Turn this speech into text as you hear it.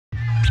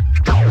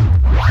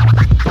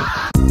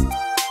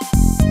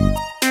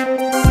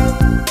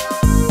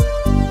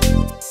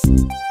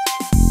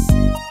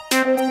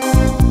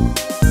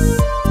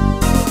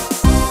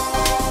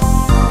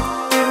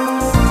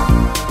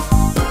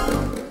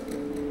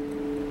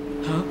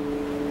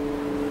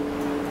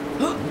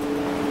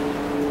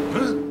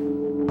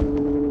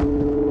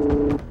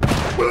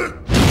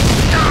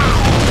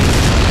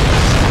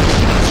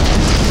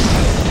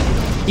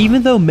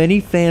Even though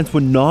many fans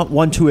would not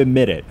want to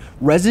admit it,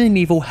 Resident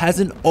Evil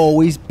hasn't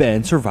always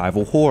been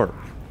survival horror.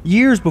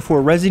 Years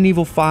before Resident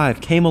Evil 5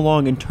 came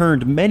along and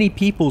turned many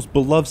people's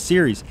beloved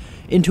series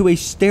into a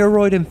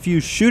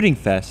steroid-infused shooting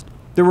fest,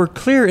 there were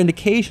clear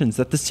indications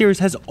that the series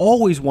has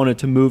always wanted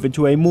to move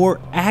into a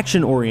more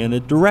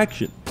action-oriented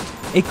direction.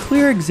 A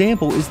clear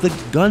example is the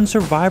Gun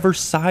Survivor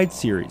side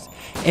series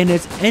and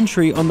its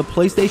entry on the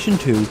PlayStation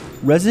 2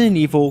 Resident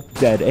Evil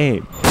Dead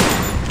Aim.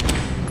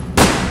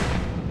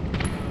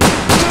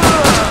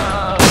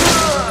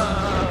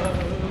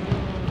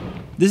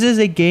 This is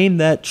a game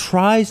that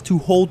tries to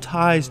hold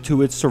ties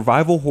to its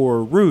survival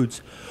horror roots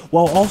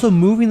while also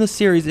moving the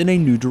series in a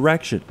new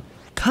direction,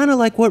 kinda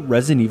like what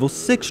Resident Evil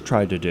 6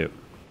 tried to do.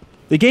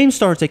 The game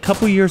starts a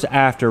couple years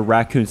after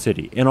Raccoon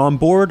City and on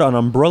board an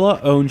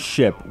Umbrella-owned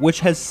ship which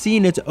has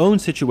seen its own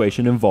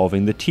situation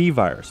involving the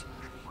T-virus.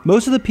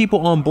 Most of the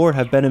people on board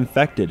have been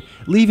infected,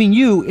 leaving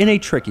you in a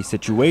tricky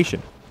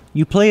situation.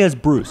 You play as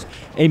Bruce,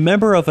 a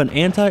member of an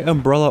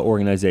anti-Umbrella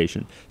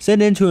organization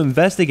sent in to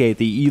investigate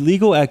the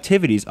illegal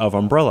activities of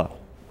Umbrella.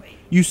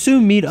 You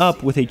soon meet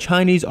up with a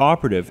Chinese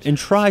operative and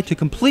try to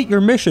complete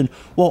your mission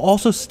while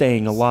also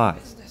staying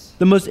alive.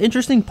 The most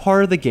interesting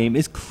part of the game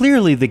is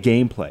clearly the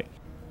gameplay.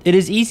 It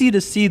is easy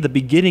to see the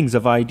beginnings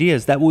of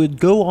ideas that would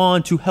go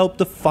on to help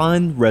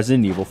define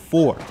Resident Evil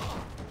 4.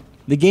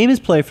 The game is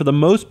played for the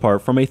most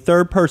part from a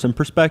third-person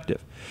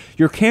perspective.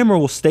 Your camera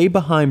will stay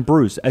behind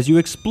Bruce as you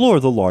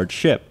explore the large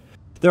ship.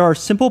 There are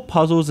simple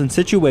puzzles and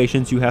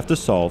situations you have to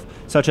solve,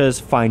 such as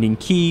finding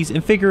keys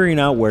and figuring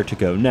out where to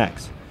go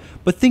next.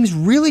 But things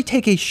really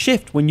take a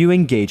shift when you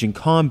engage in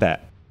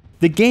combat.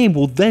 The game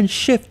will then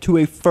shift to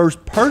a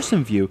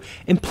first-person view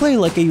and play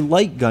like a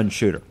light gun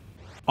shooter.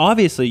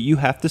 Obviously, you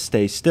have to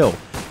stay still,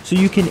 so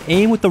you can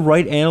aim with the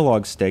right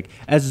analog stick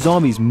as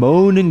zombies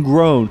moan and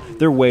groan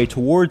their way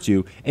towards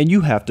you and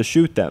you have to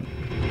shoot them.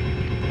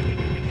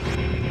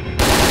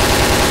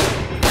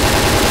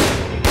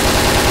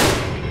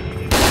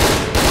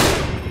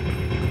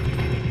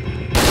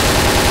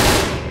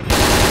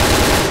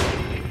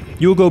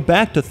 You will go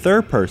back to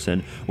third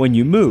person when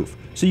you move,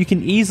 so you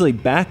can easily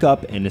back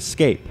up and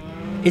escape.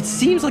 It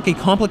seems like a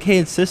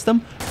complicated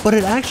system, but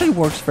it actually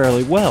works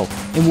fairly well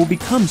and will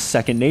become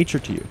second nature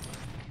to you.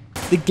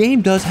 The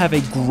game does have a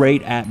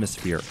great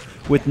atmosphere,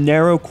 with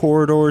narrow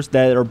corridors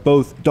that are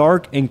both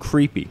dark and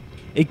creepy.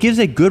 It gives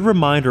a good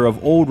reminder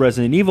of old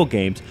Resident Evil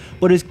games,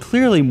 but is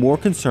clearly more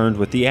concerned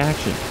with the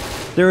action.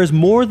 There is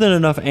more than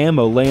enough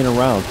ammo laying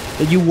around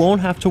that you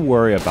won't have to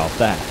worry about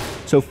that,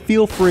 so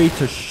feel free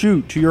to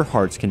shoot to your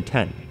heart's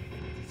content.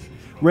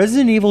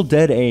 Resident Evil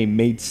Dead Aim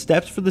made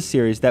steps for the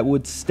series that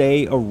would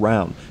stay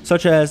around,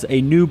 such as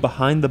a new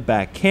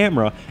behind-the-back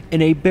camera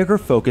and a bigger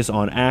focus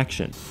on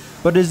action.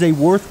 But it is a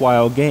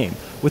worthwhile game,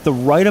 with the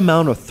right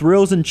amount of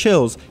thrills and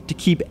chills to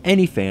keep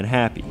any fan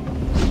happy.